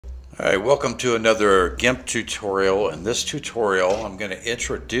Hi, welcome to another GIMP tutorial. In this tutorial, I'm going to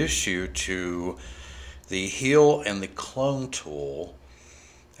introduce you to the heal and the clone tool,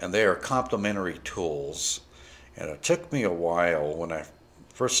 and they are complementary tools. And it took me a while when I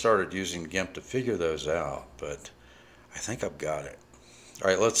first started using GIMP to figure those out, but I think I've got it. All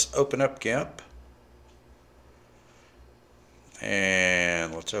right, let's open up GIMP,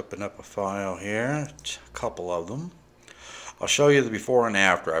 and let's open up a file here, a couple of them. I'll show you the before and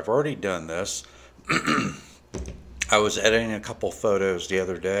after. I've already done this. I was editing a couple photos the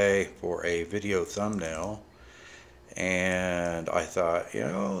other day for a video thumbnail, and I thought, you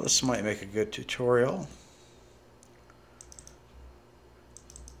know, this might make a good tutorial.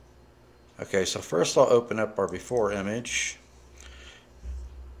 Okay, so first I'll open up our before image,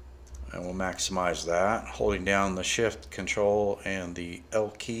 and we'll maximize that, holding down the Shift, Control, and the L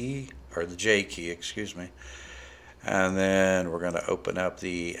key, or the J key, excuse me. And then we're going to open up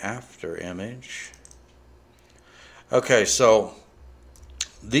the after image. Okay, so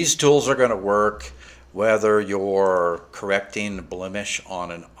these tools are going to work whether you're correcting a blemish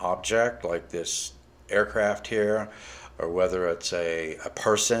on an object like this aircraft here, or whether it's a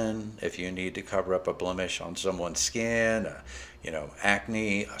person, if you need to cover up a blemish on someone's skin,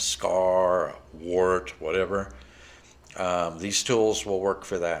 acne, a scar, a wart, whatever. These tools will work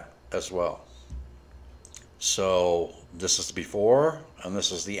for that as well. So this is the before and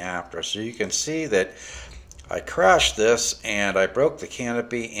this is the after. So you can see that I crashed this and I broke the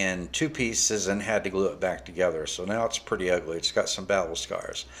canopy in two pieces and had to glue it back together. So now it's pretty ugly. It's got some battle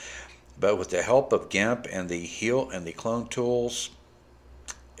scars. But with the help of GIMP and the heal and the clone tools,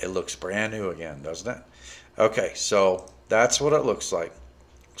 it looks brand new again, doesn't it? Okay, so that's what it looks like.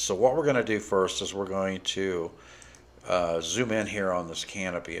 So what we're going to do first is we're going to zoom in here on this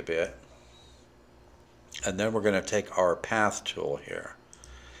canopy a bit. And then we're going to take our path tool here,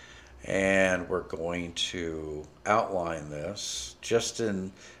 and we're going to outline this just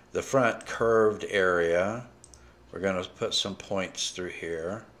in the front curved area. We're going to put some points through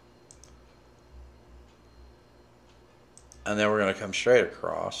here, and then we're going to come straight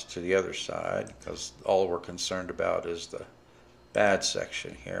across to the other side, because all we're concerned about is the bad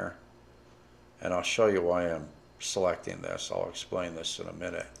section here. And I'll show you why I'm selecting this. I'll explain this in a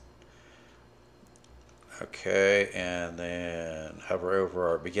minute. Okay, and then hover over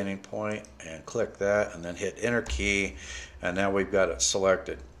our beginning point and click that, and then hit enter key, and now we've got it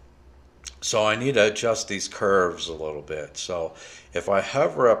selected. So I need to adjust these curves a little bit. So if I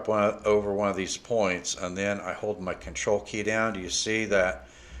hover up over one of these points and then I hold my control key down, do you see that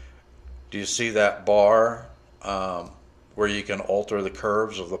bar where you can alter the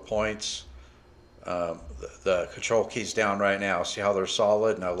curves of the points? The control key's down right now. See how they're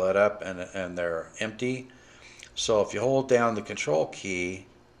solid and I let up and they're empty? So if you hold down the control key,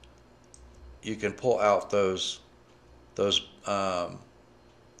 you can pull out those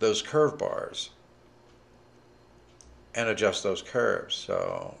curve bars and adjust those curves.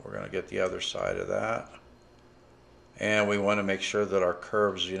 So we're going to get the other side of that, and we want to make sure that our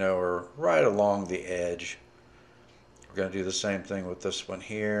curves, are right along the edge. We're going to do the same thing with this one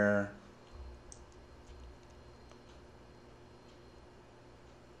here.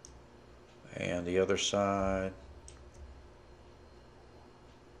 And the other side.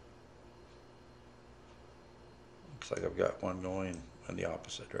 Looks like I've got one going in the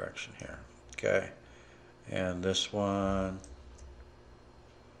opposite direction here. Okay. And this one.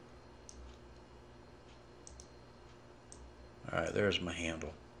 Alright, there's my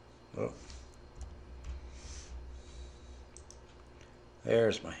handle. Oh.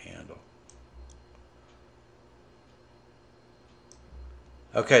 There's my handle.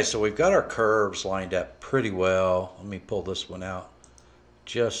 Okay, so we've got our curves lined up pretty well. Let me pull this one out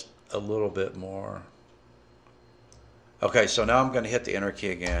just a little bit more. Okay, so now I'm going to hit the enter key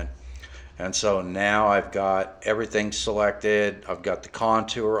again. And so now I've got everything selected. I've got the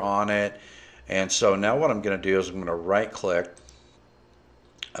contour on it. And so now what I'm going to do is I'm going to right click.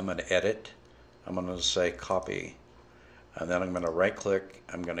 I'm going to edit. I'm going to say copy. And then I'm going to right click.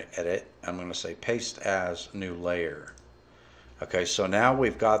 I'm going to edit. I'm going to say paste as new layer. Okay, so now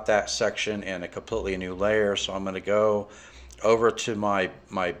we've got that section in a completely new layer, so I'm going to go over to my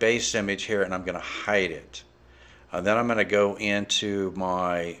base image here and I'm going to hide it. And then I'm going to go into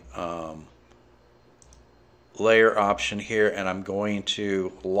my layer option here and I'm going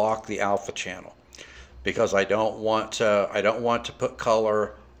to lock the alpha channel, because I don't want to put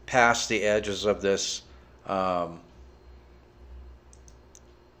color past the edges of this. I'm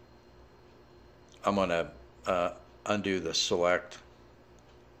going to undo the select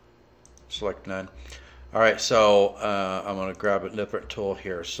none. All right, so I'm going to grab a different tool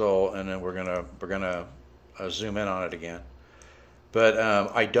here. So, and then we're gonna zoom in on it again. But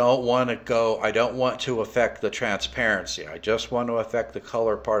I don't want to go. I don't want to affect the transparency. I just want to affect the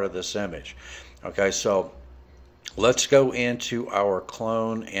color part of this image. Okay, so let's go into our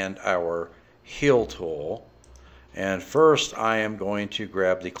clone and our heal tool. And first, I am going to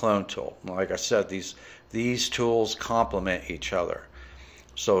grab the clone tool. Like I said, these tools complement each other.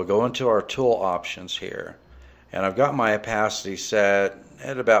 So we'll go into our tool options here, and I've got my opacity set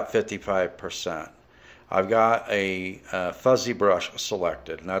at about 55%. I've got a fuzzy brush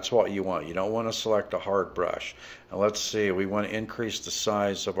selected, and that's what you want. You don't want to select a hard brush. And let's see, we want to increase the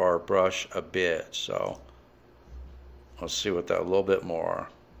size of our brush a bit. So let's see what that a little bit more.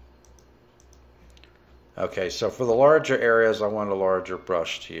 Okay, so for the larger areas, I want a larger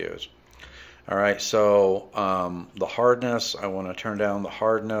brush to use. All right, so the hardness, I want to turn down the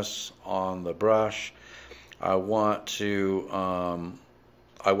hardness on the brush. I want to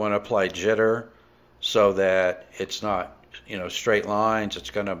apply jitter so that it's not, you know, straight lines. It's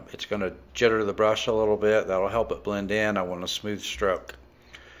gonna jitter the brush a little bit. That'll help it blend in. I want a smooth stroke.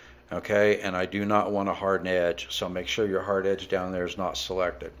 Okay, and I do not want a hard edge, so make sure your hard edge down there is not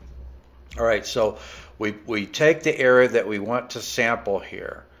selected. All right, so we take the area that we want to sample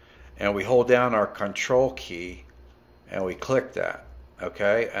here, and we hold down our control key and we click that.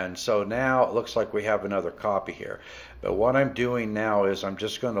 Okay, and so now it looks like we have another copy here. But what I'm doing now is I'm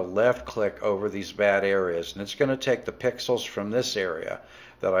just going to left click over these bad areas, and it's going to take the pixels from this area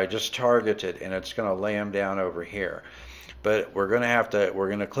that I just targeted, and it's going to lay them down over here. But we're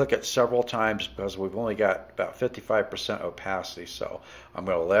going to click it several times because we've only got about 55% opacity. So I'm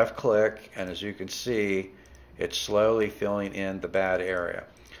going to left click, and as you can see, it's slowly filling in the bad area.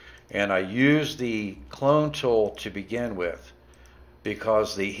 And I use the clone tool to begin with,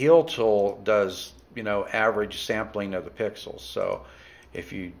 because the heal tool does, you know, average sampling of the pixels. So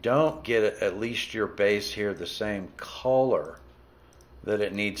if you don't get at least your base here the same color that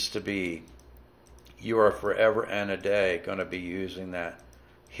it needs to be, you are forever and a day going to be using that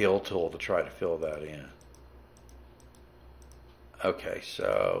heal tool to try to fill that in. Okay,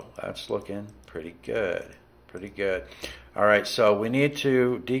 so that's looking pretty good. Pretty good. All right, so we need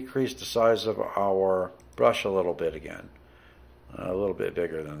to decrease the size of our brush a little bit again. A little bit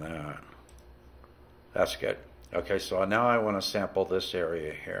bigger than that. That's good. Okay, so now I want to sample this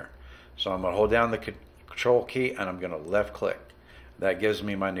area here. So I'm going to hold down the control key and I'm going to left click. That gives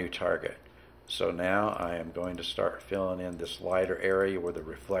me my new target. So now I am going to start filling in this lighter area where the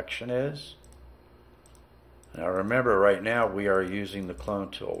reflection is. Now remember, right now we are using the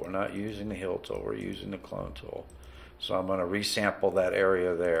clone tool. We're not using the heal tool, we're using the clone tool. So I'm going to resample that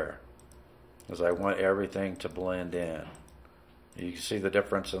area there, because I want everything to blend in. You can see the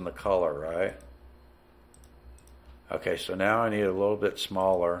difference in the color, right? Okay, so now I need a little bit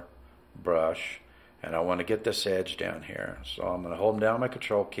smaller brush, and I want to get this edge down here. So I'm going to hold down my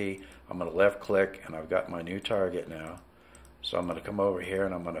control key, I'm going to left click, and I've got my new target now. So I'm going to come over here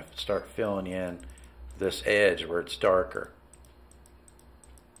and I'm going to start filling in this edge where it's darker.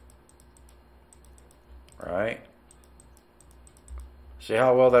 Right? See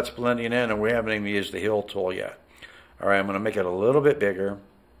how well that's blending in, and we haven't even used the heal tool yet. All right, I'm going to make it a little bit bigger.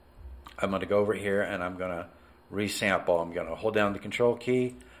 I'm going to go over here and I'm going to resample. I'm going to hold down the control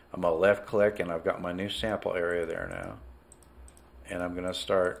key. I'm going to left click, and I've got my new sample area there now. And I'm going to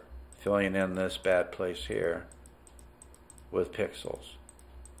start filling in this bad place here with pixels.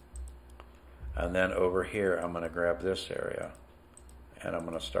 And then over here, I'm going to grab this area and I'm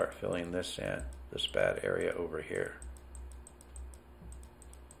going to start filling this in, this bad area over here.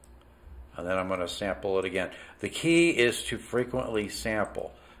 And then I'm going to sample it again. The key is to frequently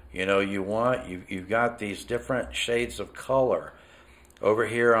sample. You know, you've got these different shades of color. Over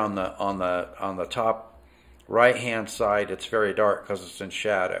here on the top right hand side, it's very dark because it's in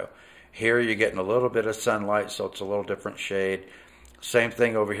shadow. Here you're getting a little bit of sunlight, so it's a little different shade. Same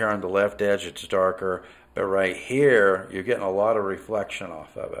thing over here on the left edge, it's darker. But right here, you're getting a lot of reflection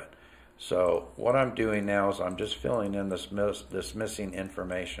off of it. So what I'm doing now is I'm just filling in this missing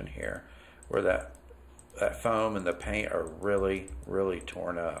information here, where that foam and the paint are really, really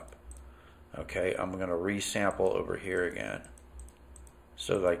torn up. Okay, I'm going to resample over here again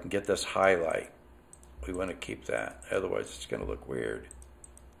so that I can get this highlight. We want to keep that, otherwise it's going to look weird.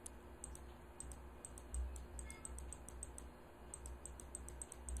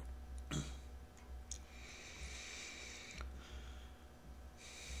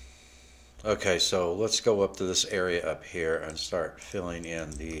 Okay, so let's go up to this area up here and start filling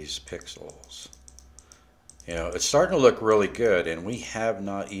in these pixels. You know, it's starting to look really good, and we have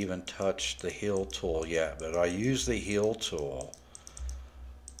not even touched the heal tool yet, but I use the heal tool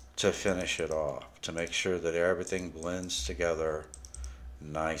to finish it off, to make sure that everything blends together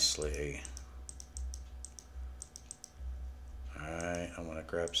nicely. Alright, I'm going to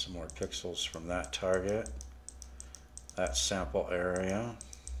grab some more pixels from that target, that sample area.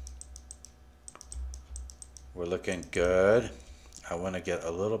 We're looking good. I want to get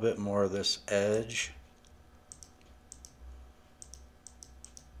a little bit more of this edge.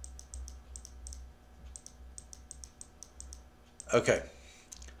 Okay,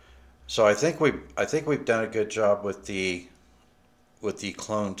 so I think we've done a good job with the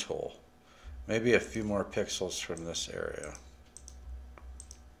clone tool. Maybe a few more pixels from this area.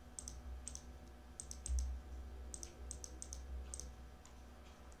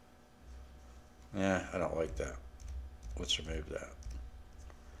 Yeah, I don't like that. Let's remove that.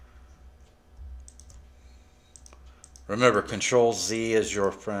 Remember, Control Z is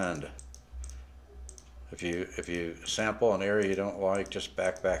your friend. If you sample an area you don't like, just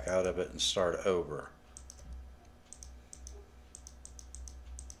back out of it and start over.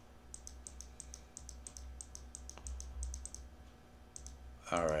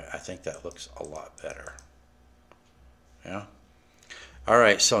 Alright, I think that looks a lot better. Yeah?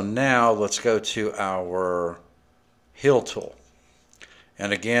 Alright, so now let's go to our heal tool.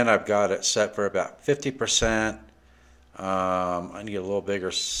 And again, I've got it set for about 50%. I need a little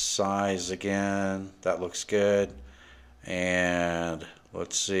bigger size again. That looks good. And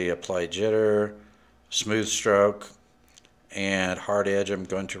let's see, apply jitter, smooth stroke, and hard edge I'm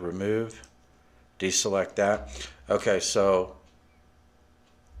going to remove. Deselect that. Okay, so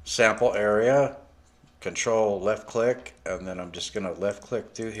sample area, control left click, and then I'm just going to left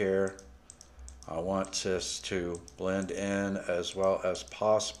click through here. I want this to blend in as well as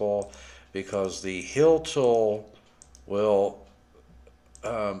possible, because the heal tool will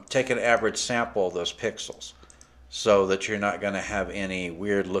take an average sample of those pixels, so that you're not going to have any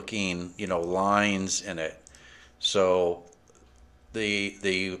weird looking, you know, lines in it. So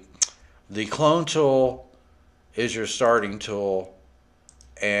the clone tool is your starting tool,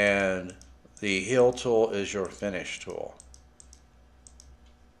 and the heal tool is your finish tool.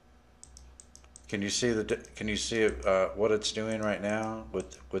 Can you see what it's doing right now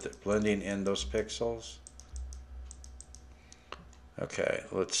with it blending in those pixels? Okay,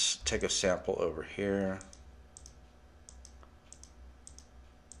 let's take a sample over here.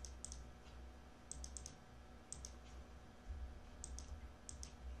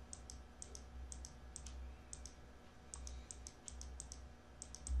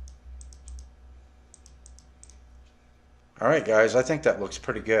 All right, guys, I think that looks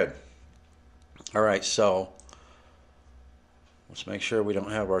pretty good. All right, so let's make sure we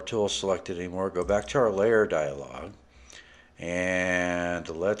don't have our tool selected anymore. Go back to our layer dialog, and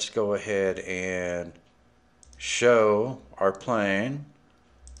let's go ahead and show our plane.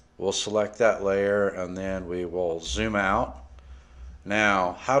 We'll select that layer, and then we will zoom out.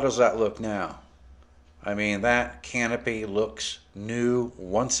 Now, how does that look now? I mean, that canopy looks new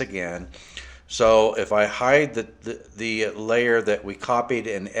once again. So if I hide the layer that we copied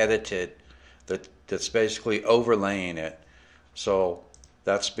and edited, that's basically overlaying it. So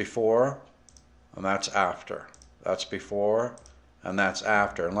that's before and that's after. That's before and that's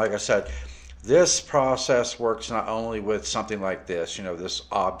after. And like I said, this process works not only with something like this, you know, this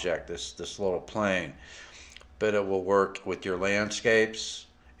object, this little plane, but it will work with your landscapes.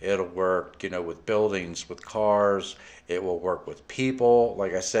 It'll work, you know, with buildings, with cars. It will work with people.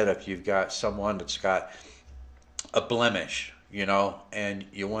 Like I said, if you've got someone that's got a blemish, you know, and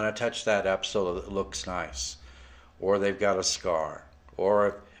you want to touch that up so that it looks nice, or they've got a scar,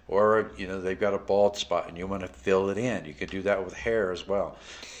 or you know, they've got a bald spot and you want to fill it in. You can do that with hair as well.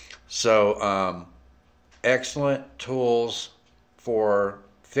 So excellent tools for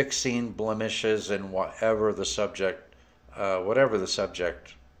fixing blemishes and whatever the subject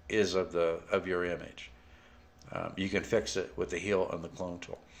is of your image. You can fix it with the heal and the clone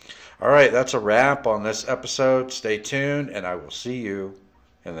tool. All right, that's a wrap on this episode. Stay tuned, and I will see you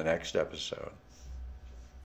in the next episode.